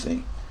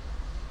something.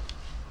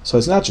 So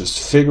it's not just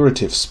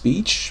figurative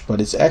speech, but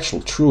it's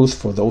actual truth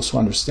for those who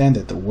understand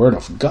that the Word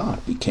of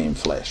God became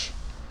flesh.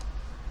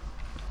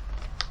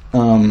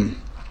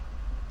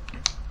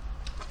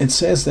 It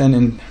says then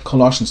in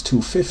Colossians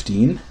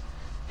 2:15,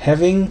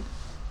 having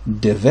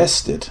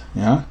divested,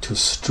 to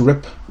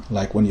strip,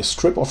 like when you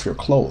strip off your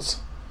clothes,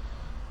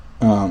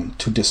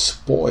 to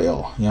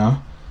despoil,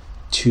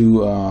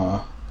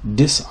 to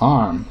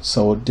disarm.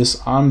 So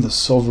disarm the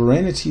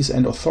sovereignties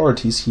and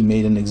authorities. He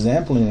made an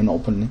example in an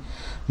open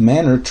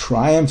manner,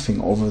 triumphing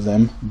over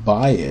them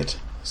by it.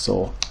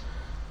 So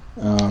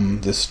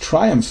this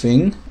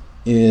triumphing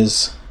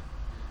is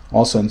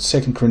also in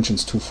 2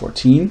 Corinthians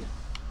 2:14.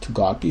 To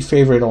God be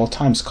favor at all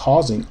times,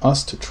 causing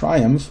us to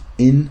triumph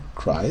in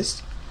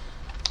Christ.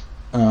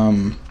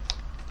 And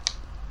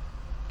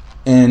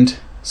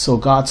so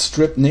God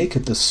stripped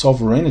naked the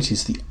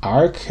sovereignties, the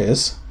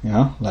arches,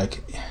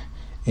 like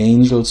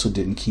angels who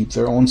didn't keep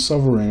their own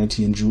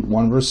sovereignty. In Jude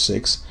 1 verse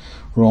 6,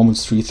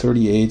 Romans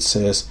 3:38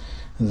 says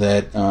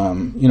that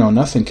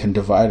nothing can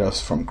divide us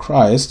from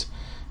Christ,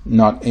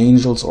 not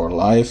angels or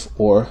life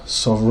or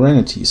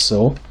sovereignty.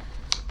 So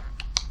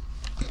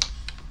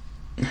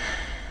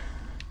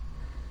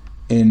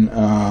in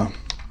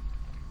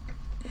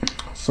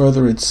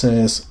further it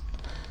says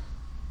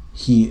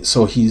he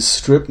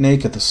stripped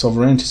naked the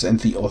sovereignties and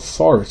the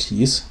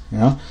authorities.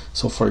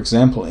 So for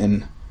example,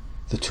 in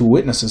the two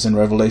witnesses in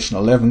Revelation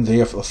 11, they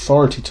have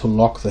authority to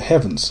lock the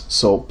heavens.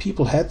 So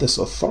people had this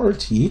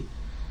authority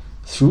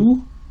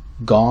through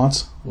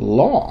God's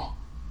law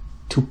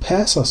to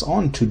pass us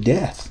on to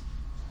death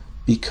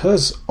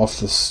because of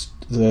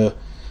the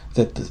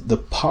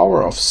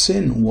power of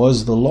sin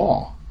was the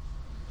law.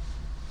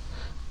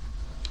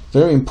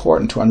 Very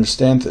important to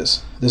understand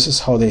this. This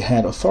is how they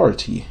had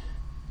authority,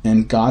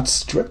 and God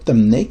stripped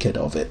them naked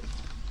of it.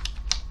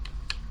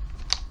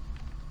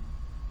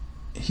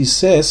 He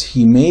says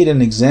he made an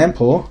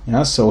example,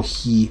 so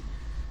he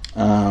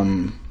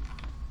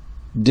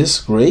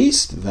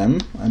disgraced them,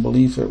 I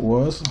believe it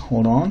was.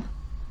 Hold on.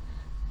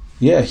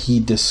 Yeah, he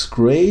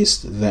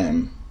disgraced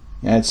them.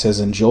 It says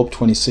in Job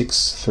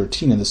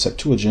 26:13 in the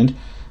Septuagint,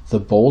 the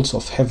bolts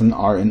of heaven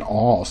are in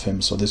awe of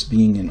him. So this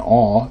being in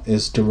awe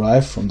is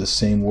derived from the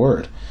same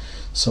word.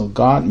 So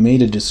God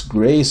made a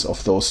disgrace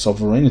of those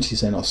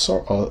sovereignties and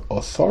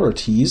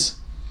authorities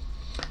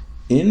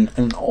in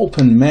an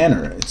open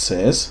manner, it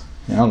says.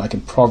 Like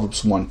in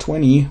Proverbs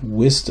 1:20,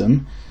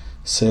 wisdom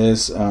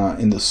says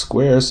in the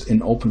squares,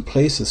 in open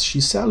places she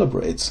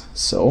celebrates.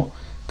 So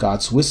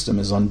God's wisdom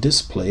is on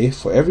display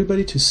for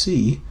everybody to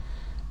see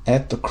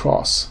at the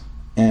cross.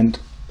 And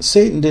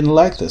Satan didn't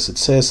like this. It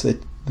says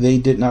that they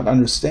did not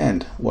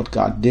understand what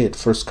God did.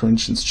 1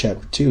 Corinthians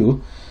chapter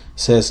 2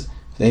 says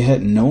they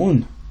had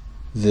known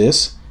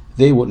this,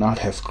 they would not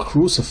have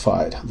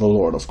crucified the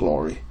Lord of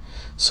glory.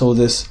 So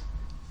this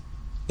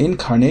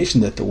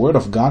incarnation, that the Word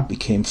of God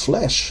became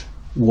flesh,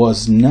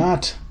 was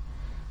not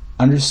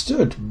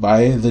understood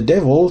by the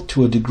devil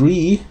to a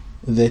degree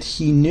that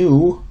he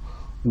knew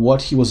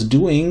what he was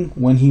doing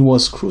when he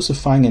was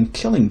crucifying and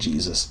killing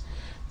Jesus.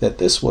 That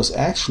this was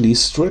actually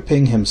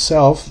stripping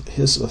himself,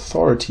 his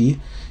authority,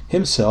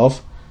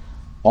 himself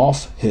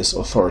of his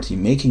authority,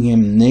 making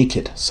him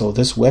naked. So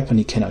this weapon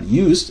he cannot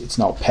use. It's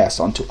now passed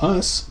on to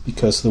us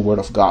because the Word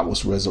of God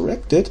was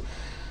resurrected,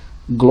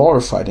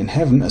 glorified in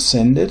heaven,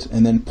 ascended,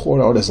 and then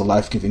poured out as a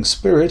life-giving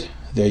Spirit.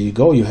 There you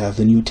go, you have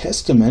the New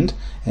Testament,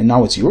 and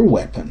now it's your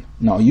weapon.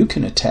 Now you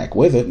can attack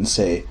with it and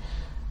say,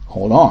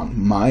 hold on,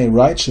 my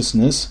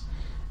righteousness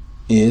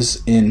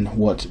is in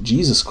what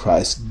Jesus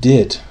Christ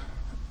did,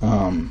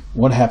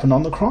 what happened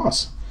on the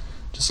cross.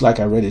 Just like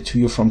I read it to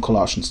you from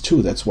Colossians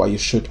 2. That's why you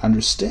should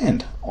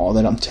understand all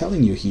that I'm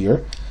telling you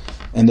here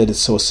and that it's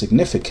so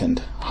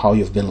significant how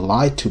you've been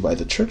lied to by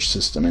the church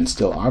system and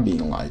still are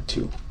being lied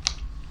to.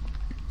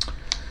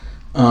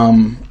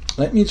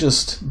 Let me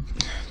just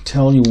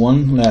tell you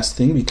one last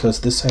thing,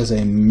 because this has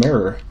a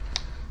mirror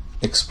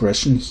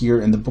expression here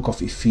in the book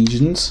of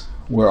Ephesians,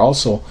 where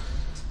also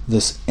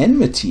this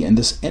enmity, and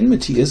this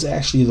enmity is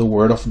actually the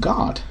word of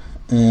God.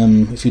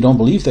 If you don't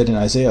believe that, in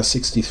Isaiah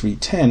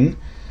 63:10,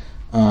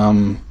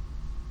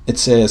 it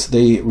says,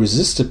 they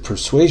resisted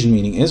persuasion,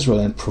 meaning Israel,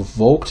 and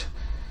provoked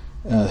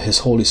his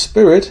Holy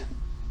Spirit,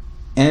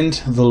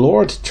 and the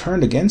Lord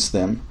turned against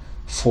them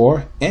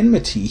for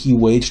enmity. He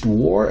waged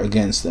war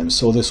against them.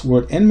 So this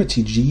word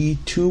enmity,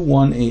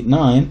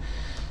 G2189,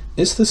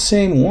 is the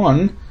same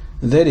one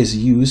that is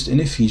used in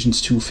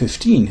Ephesians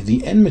 2:15.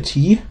 The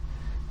enmity,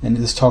 and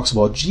this talks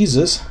about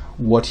Jesus,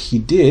 what he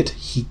did,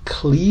 he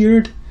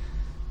cleared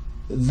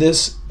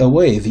this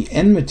away, the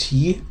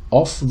enmity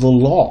of the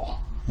law.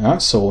 Yeah?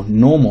 So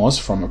nomos,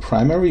 from a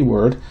primary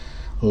word,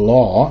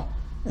 law,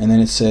 and then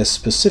it says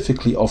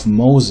specifically of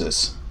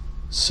Moses.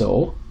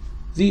 So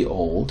the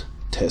Old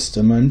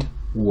Testament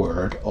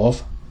word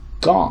of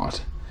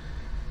God.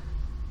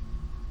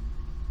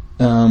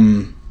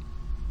 And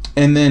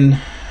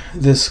then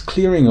this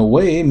clearing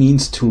away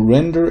means to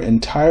render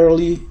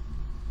entirely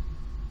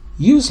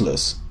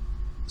useless.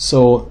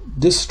 So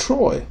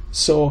destroy.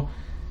 So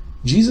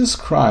Jesus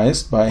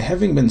Christ, by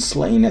having been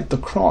slain at the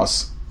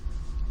cross,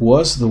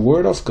 was the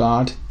Word of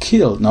God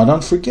killed. Now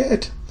don't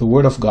forget, the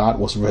Word of God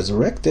was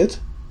resurrected.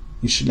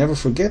 You should never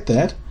forget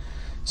that.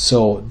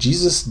 So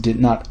Jesus did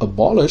not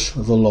abolish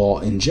the law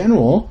in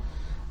general,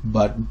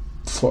 but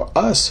for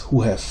us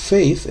who have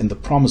faith in the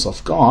promise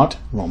of God,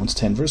 Romans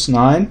 10 verse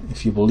 9,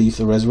 if you believe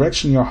the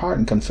resurrection in your heart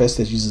and confess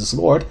that Jesus is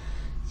Lord,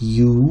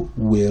 you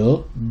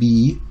will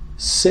be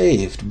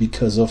saved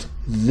because of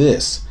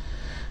this.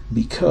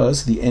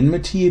 Because the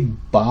enmity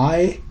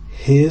by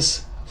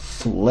his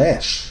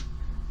flesh.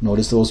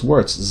 Notice those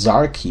words,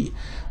 Zarki,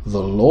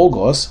 the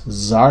Logos,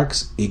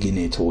 Zarx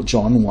egeneto,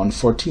 John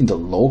 1:14, the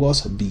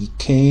Logos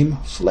became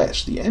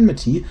flesh. The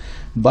enmity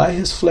by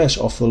his flesh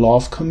of the law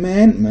of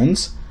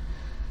commandments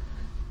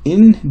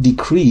in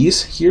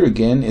decrease, here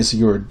again is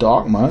your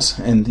dogmas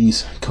and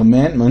these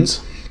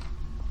commandments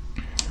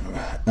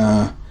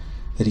that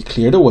he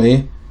cleared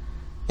away.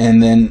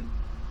 And then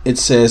it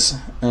says,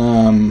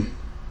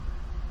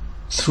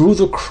 through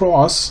the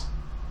cross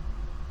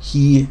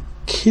he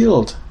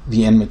killed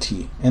the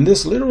enmity, and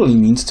this literally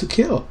means to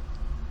kill.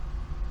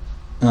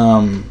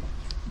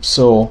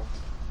 So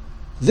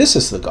this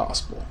is the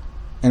gospel.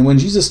 And when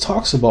Jesus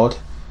talks about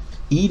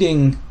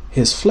eating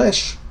his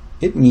flesh,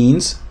 it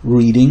means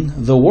reading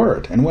the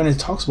word. And when it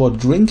talks about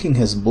drinking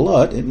his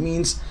blood, it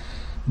means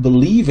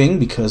believing,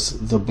 because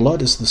the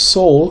blood is the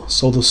soul,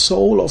 so the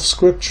soul of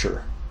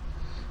Scripture,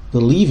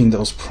 believing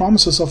those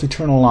promises of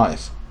eternal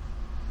life.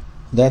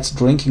 That's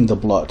drinking the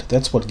blood.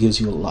 That's what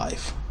gives you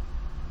life.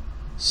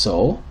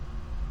 So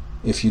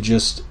if you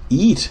just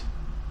eat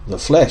the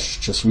flesh,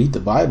 just read the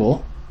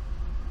Bible,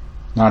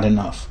 not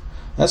enough.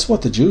 That's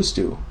what the Jews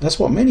do. That's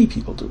what many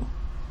people do.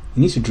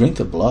 You need to drink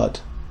the blood.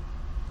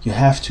 You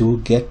have to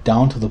get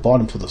down to the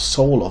bottom, to the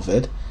soul of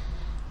it,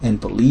 and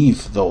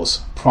believe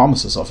those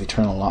promises of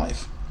eternal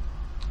life.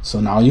 So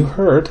now you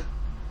heard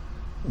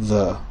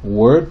the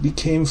Word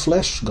became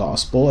flesh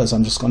gospel, as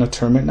I'm just going to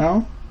term it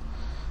now,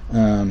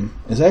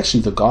 is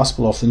actually the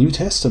gospel of the New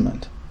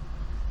Testament.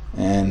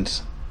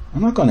 And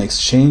I'm not going to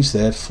exchange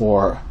that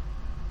for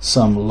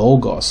some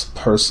logos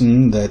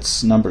person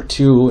that's number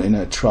 2 in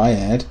a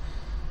triad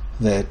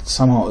that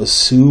somehow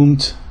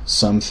assumed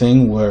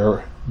something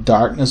where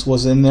darkness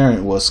was in there.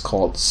 It was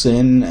called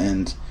sin,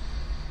 and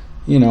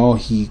you know,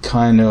 he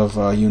kind of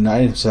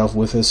united himself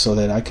with us so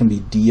that I can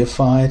be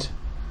deified.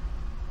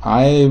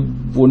 I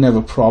wouldn't have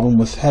a problem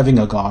with having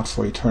a God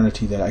for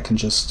eternity that I can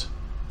just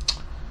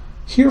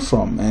hear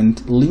from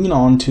and lean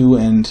on to,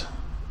 and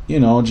you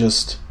know,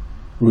 just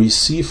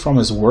receive from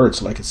his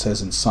words, like it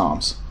says in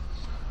Psalms.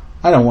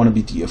 I don't want to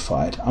be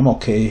deified. I'm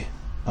okay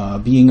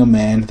being a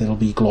man that'll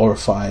be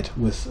glorified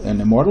with an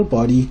immortal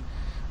body.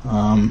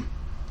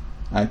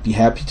 I'd be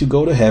happy to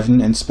go to heaven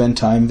and spend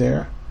time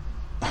there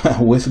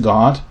with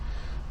God,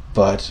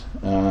 but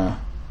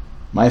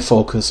my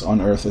focus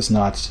on earth is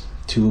not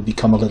to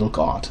become a little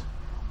God.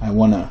 I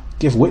want to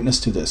give witness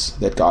to this,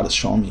 that God has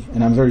shown me,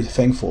 and I'm very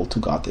thankful to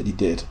God that he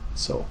did.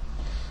 So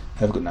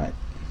have a good night.